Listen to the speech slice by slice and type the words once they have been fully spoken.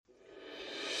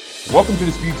Welcome to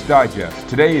Disputes Digest.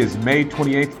 Today is May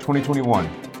 28th, 2021.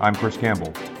 I'm Chris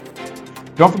Campbell.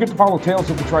 Don't forget to follow Tales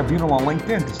of the Tribunal on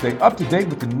LinkedIn to stay up to date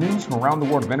with the news from around the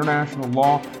world of international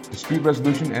law, dispute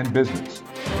resolution, and business.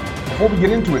 Before we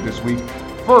get into it this week,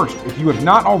 first, if you have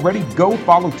not already, go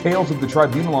follow Tales of the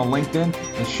Tribunal on LinkedIn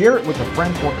and share it with a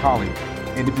friend or colleague.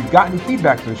 And if you've got any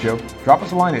feedback for the show, drop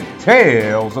us a line at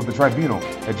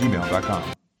talesofthetribunal@gmail.com.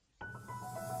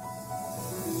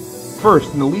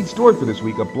 First, in the lead story for this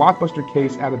week, a blockbuster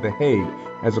case out of The Hague,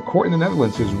 as a court in the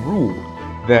Netherlands has ruled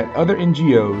that other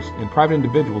NGOs and private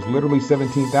individuals, literally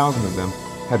 17,000 of them,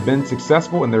 have been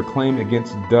successful in their claim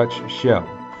against Dutch Shell.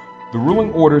 The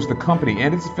ruling orders the company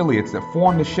and its affiliates that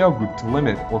form the Shell Group to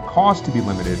limit or cause to be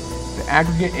limited the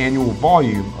aggregate annual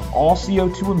volume of all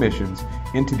CO2 emissions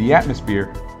into the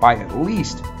atmosphere by at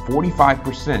least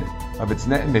 45% of its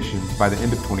net emissions by the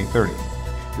end of 2030.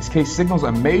 This case signals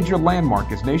a major landmark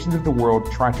as nations of the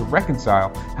world try to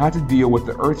reconcile how to deal with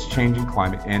the Earth's changing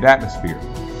climate and atmosphere.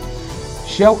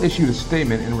 Shell issued a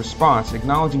statement in response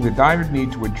acknowledging the dire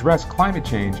need to address climate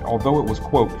change, although it was,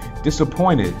 quote,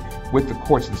 disappointed with the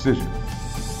court's decision.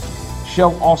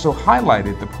 Shell also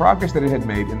highlighted the progress that it had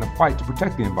made in the fight to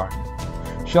protect the environment.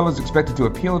 Shell is expected to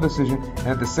appeal the decision, and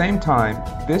at the same time,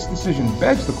 this decision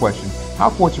begs the question how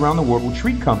courts around the world will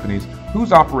treat companies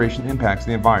whose operation impacts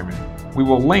the environment. We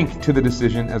will link to the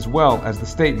decision as well as the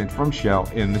statement from Shell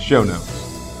in the show notes.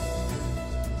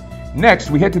 Next,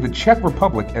 we head to the Czech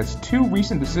Republic as two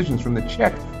recent decisions from the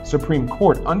Czech Supreme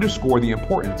Court underscore the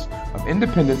importance of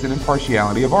independence and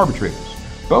impartiality of arbitrators.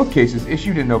 Both cases,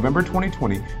 issued in November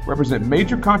 2020, represent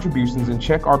major contributions in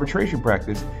Czech arbitration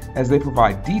practice as they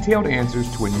provide detailed answers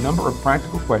to a number of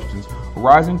practical questions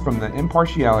arising from the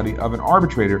impartiality of an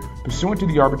arbitrator pursuant to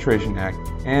the Arbitration Act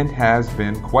and has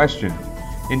been questioned.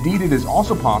 Indeed, it is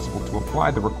also possible to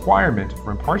apply the requirement for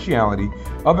impartiality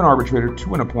of an arbitrator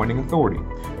to an appointing authority.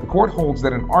 The court holds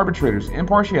that an arbitrator's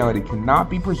impartiality cannot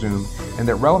be presumed and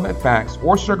that relevant facts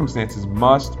or circumstances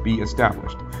must be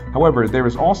established. However, there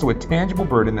is also a tangible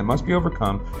burden that must be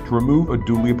overcome to remove a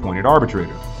duly appointed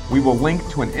arbitrator. We will link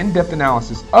to an in-depth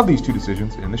analysis of these two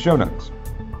decisions in the show notes.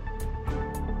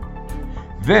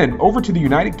 Then, over to the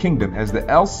United Kingdom as the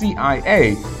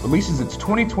LCIA releases its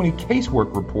 2020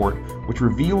 casework report, which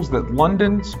reveals that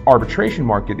London's arbitration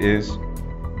market is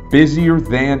busier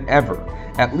than ever,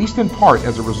 at least in part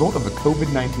as a result of the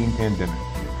COVID-19 pandemic.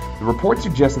 The report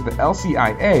suggests that the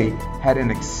LCIA had an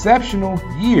exceptional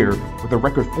year with a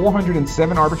record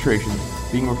 407 arbitrations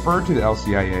being referred to the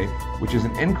LCIA, which is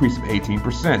an increase of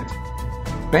 18%.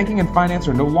 Banking and finance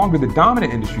are no longer the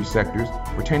dominant industry sectors,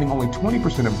 retaining only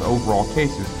 20% of the overall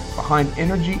cases, behind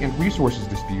energy and resources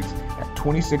disputes at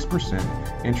 26%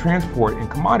 and transport and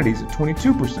commodities at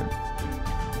 22%.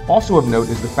 Also of note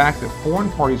is the fact that foreign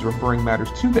parties referring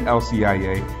matters to the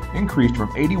LCIA increased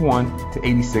from 81 to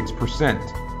 86%,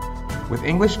 with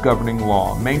English governing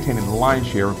law maintaining the lion's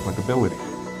share of applicability.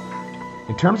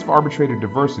 In terms of arbitrator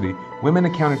diversity, women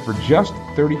accounted for just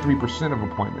 33% of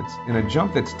appointments, in a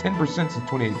jump that's 10% since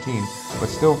 2018, but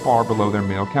still far below their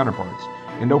male counterparts.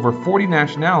 And over 40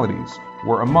 nationalities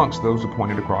were amongst those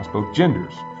appointed across both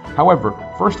genders. However,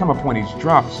 first-time appointees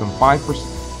dropped some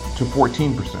 5% to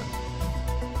 14%.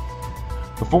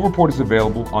 The full report is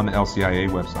available on the LCIA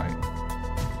website.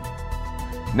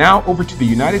 Now over to the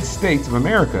United States of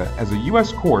America as a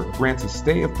U.S. court grants a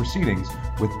stay of proceedings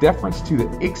with deference to the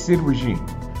ICSID regime.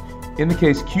 In the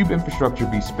case Cube Infrastructure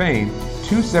v. Spain,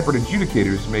 two separate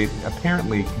adjudicators made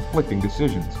apparently conflicting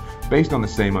decisions based on the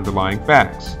same underlying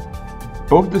facts.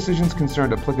 Both decisions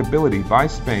concerned applicability by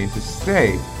Spain to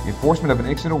stay the enforcement of an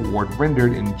ICSID award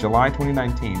rendered in July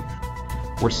 2019,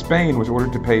 where Spain was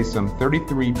ordered to pay some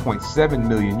 33.7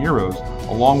 million euros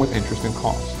along with interest and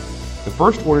costs. The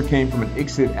first order came from an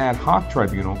ICSID ad hoc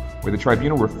tribunal, where the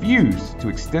tribunal refused to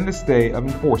extend the stay of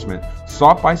enforcement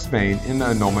sought by Spain in the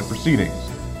annulment proceedings.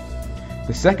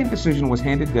 The second decision was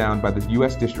handed down by the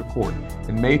U.S. District Court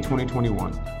in May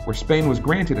 2021, where Spain was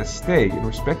granted a stay in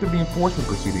respect of the enforcement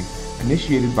proceeding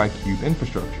initiated by Cube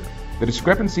Infrastructure. The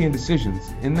discrepancy in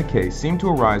decisions in the case seemed to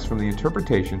arise from the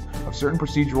interpretation of certain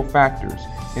procedural factors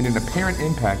and an apparent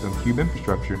impact on Cube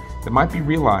Infrastructure that might be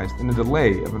realized in the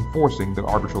delay of enforcing the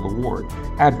arbitral award,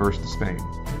 adverse to Spain.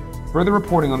 Further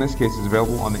reporting on this case is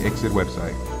available on the ICSID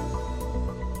website.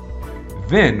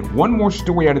 Then, one more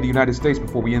story out of the United States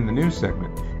before we end the news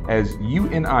segment, as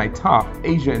UNI Top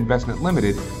Asia Investment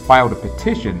Limited filed a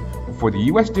petition before the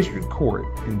U.S. District Court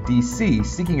in D.C.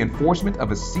 seeking enforcement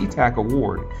of a SeaTac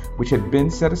award, which had been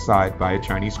set aside by a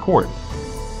Chinese court.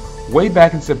 Way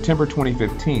back in September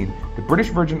 2015, the British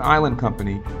Virgin Island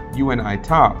company UNI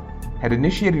Top had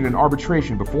initiated an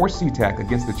arbitration before SeaTac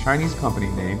against the Chinese company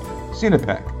named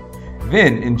Sinopec.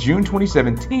 Then, in June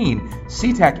 2017,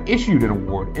 SeaTac issued an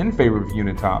award in favor of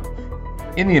Unitop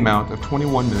in the amount of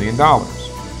 $21 million.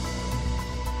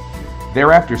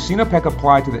 Thereafter, Sinopec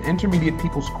applied to the Intermediate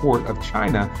People's Court of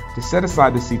China to set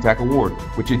aside the SeaTac award,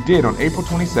 which it did on April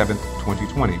 27,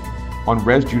 2020, on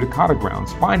res judicata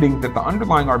grounds, finding that the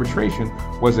underlying arbitration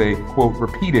was a, quote,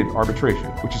 repeated arbitration,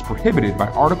 which is prohibited by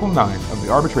Article 9 of the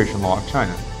Arbitration Law of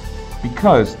China,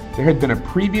 because there had been a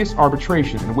previous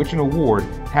arbitration in which an award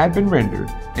had been rendered,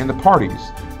 and the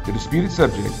parties, the disputed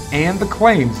subject, and the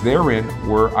claims therein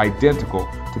were identical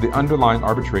to the underlying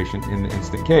arbitration in the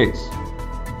instant case.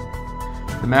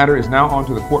 The matter is now on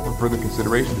to the court for further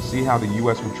consideration to see how the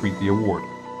U.S. will treat the award.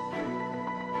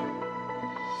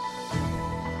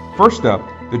 First up,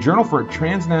 the Journal for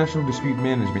Transnational Dispute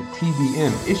Management,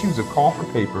 TDM, issues a call for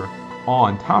paper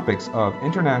on topics of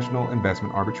international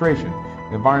investment arbitration,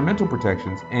 environmental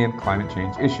protections, and climate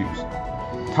change issues.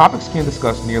 Topics can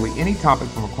discuss nearly any topic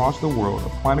from across the world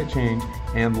of climate change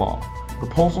and law.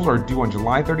 Proposals are due on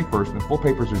July 31st and full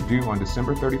papers are due on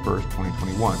December 31st,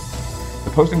 2021. The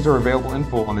postings are available in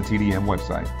full on the TDM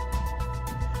website.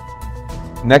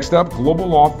 Next up, global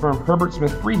law firm Herbert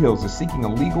Smith Freehills is seeking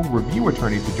a legal review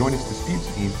attorney to join its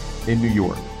disputes team in New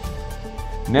York.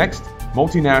 Next,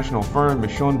 multinational firm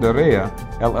Michon de Rea,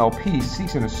 LLP,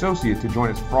 seeks an associate to join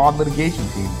its fraud litigation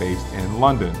team based in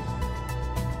London.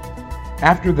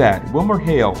 After that, Wilmer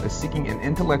Hale is seeking an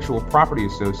intellectual property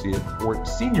associate or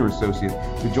senior associate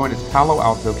to join its Palo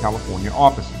Alto, California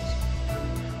offices.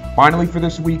 Finally, for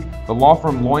this week, the law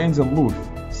firm Loyens &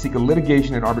 Loeff seek a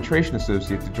litigation and arbitration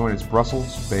associate to join its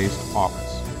Brussels-based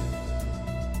office.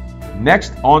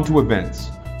 Next, on to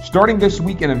events. Starting this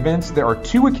week in events, there are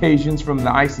two occasions from the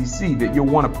ICC that you'll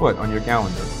want to put on your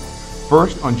calendar.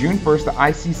 First, on June 1st, the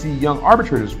ICC Young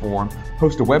Arbitrators Forum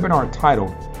hosts a webinar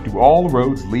titled, Do All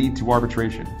Roads Lead to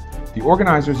Arbitration? The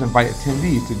organizers invite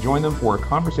attendees to join them for a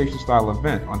conversation-style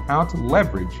event on how to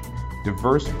leverage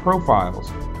diverse profiles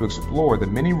to explore the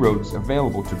many roads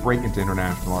available to break into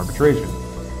international arbitration.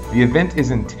 The event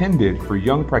is intended for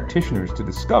young practitioners to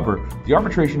discover the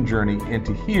arbitration journey and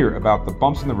to hear about the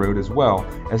bumps in the road as well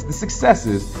as the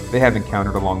successes they have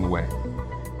encountered along the way.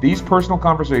 These personal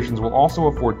conversations will also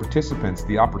afford participants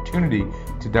the opportunity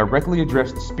to directly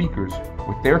address the speakers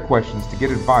with their questions to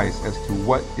get advice as to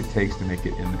what it takes to make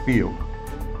it in the field.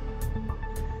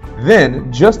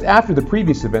 Then, just after the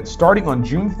previous event, starting on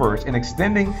June 1st and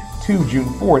extending to June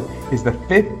 4th, is the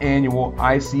 5th annual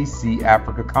ICC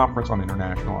Africa Conference on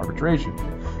International Arbitration.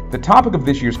 The topic of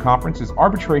this year's conference is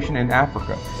Arbitration in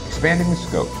Africa, expanding the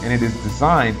scope, and it is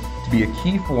designed to be a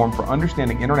key forum for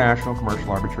understanding international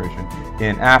commercial arbitration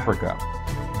in Africa.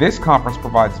 This conference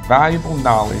provides valuable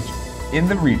knowledge in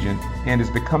the region and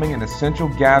is becoming an essential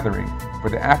gathering for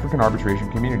the African arbitration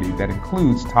community that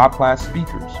includes top-class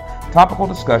speakers, topical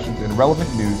discussions, and relevant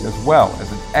news, as well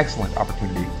as an excellent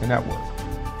opportunity to network.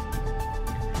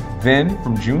 Then,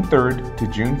 from June 3rd to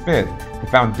June 5th, the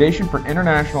Foundation for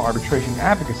International Arbitration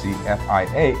Advocacy,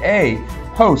 FIAA,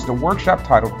 hosts a workshop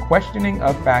titled Questioning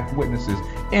of Fact Witnesses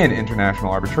in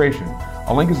International Arbitration.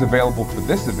 A link is available for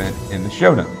this event in the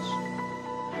show notes.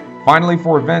 Finally,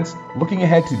 for events, looking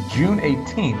ahead to June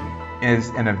 18th is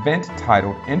an event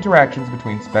titled Interactions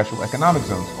Between Special Economic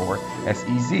Zones, or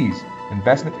SEZs,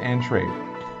 Investment and Trade.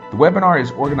 The webinar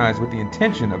is organized with the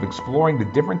intention of exploring the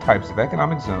different types of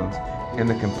economic zones and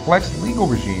the complex legal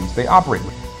regimes they operate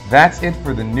with. That's it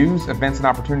for the news, events, and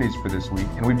opportunities for this week,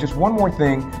 and we've just one more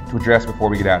thing to address before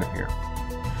we get out of here.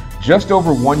 Just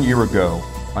over 1 year ago,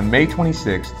 on May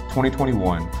 26,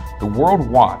 2021, the world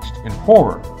watched in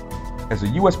horror as a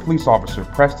U.S. police officer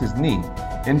pressed his knee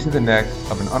into the neck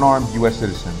of an unarmed U.S.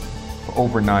 citizen for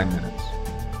over 9 minutes.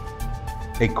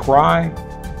 A cry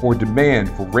or demand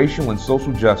for racial and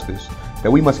social justice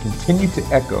that we must continue to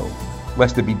echo,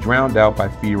 lest it be drowned out by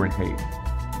fear and hate.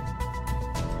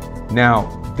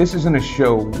 Now, this isn't a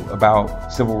show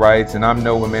about civil rights, and I'm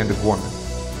no Amanda Gorman.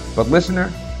 But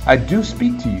listener, I do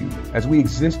speak to you as we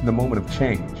exist in the moment of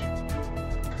change.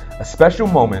 A special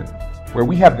moment where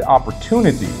we have the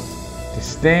opportunity to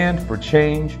stand for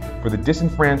change for the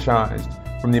disenfranchised,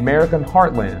 from the American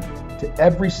heartland to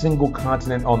every single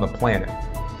continent on the planet.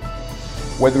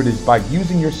 Whether it is by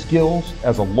using your skills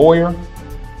as a lawyer,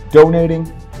 donating,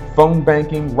 phone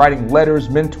banking, writing letters,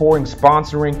 mentoring,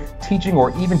 sponsoring, teaching,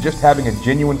 or even just having a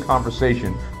genuine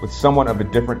conversation with someone of a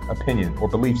different opinion or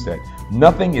belief set,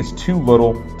 nothing is too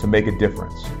little to make a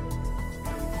difference.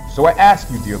 So I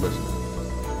ask you, dear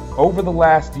listener, over the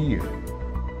last year,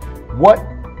 what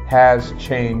has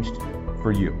changed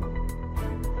for you?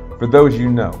 For those you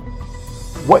know,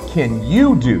 What can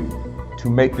you do to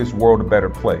make this world a better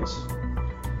place?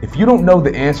 If you don't know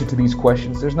the answer to these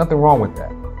questions, there's nothing wrong with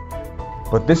that.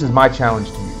 But this is my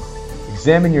challenge to you.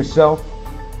 Examine yourself,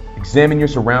 examine your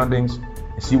surroundings,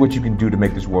 and see what you can do to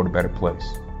make this world a better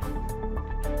place.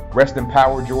 Rest in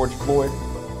power, George Floyd,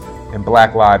 and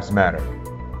Black Lives Matter.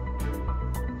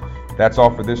 That's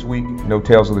all for this week. No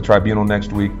Tales of the Tribunal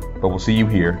next week, but we'll see you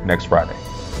here next Friday.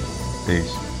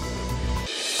 Peace.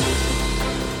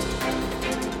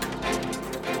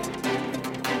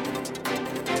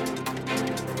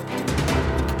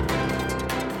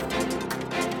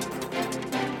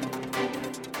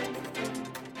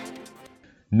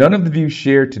 None of the views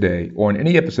shared today or in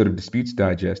any episode of Disputes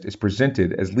Digest is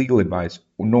presented as legal advice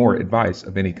nor advice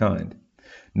of any kind.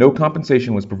 No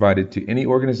compensation was provided to any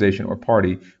organization or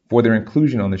party for their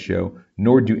inclusion on the show,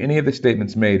 nor do any of the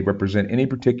statements made represent any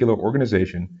particular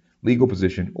organization, legal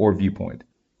position, or viewpoint.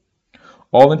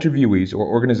 All interviewees or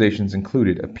organizations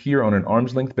included appear on an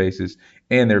arm's length basis,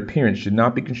 and their appearance should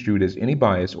not be construed as any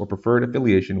bias or preferred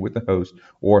affiliation with the host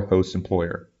or host's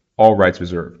employer. All rights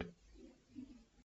reserved.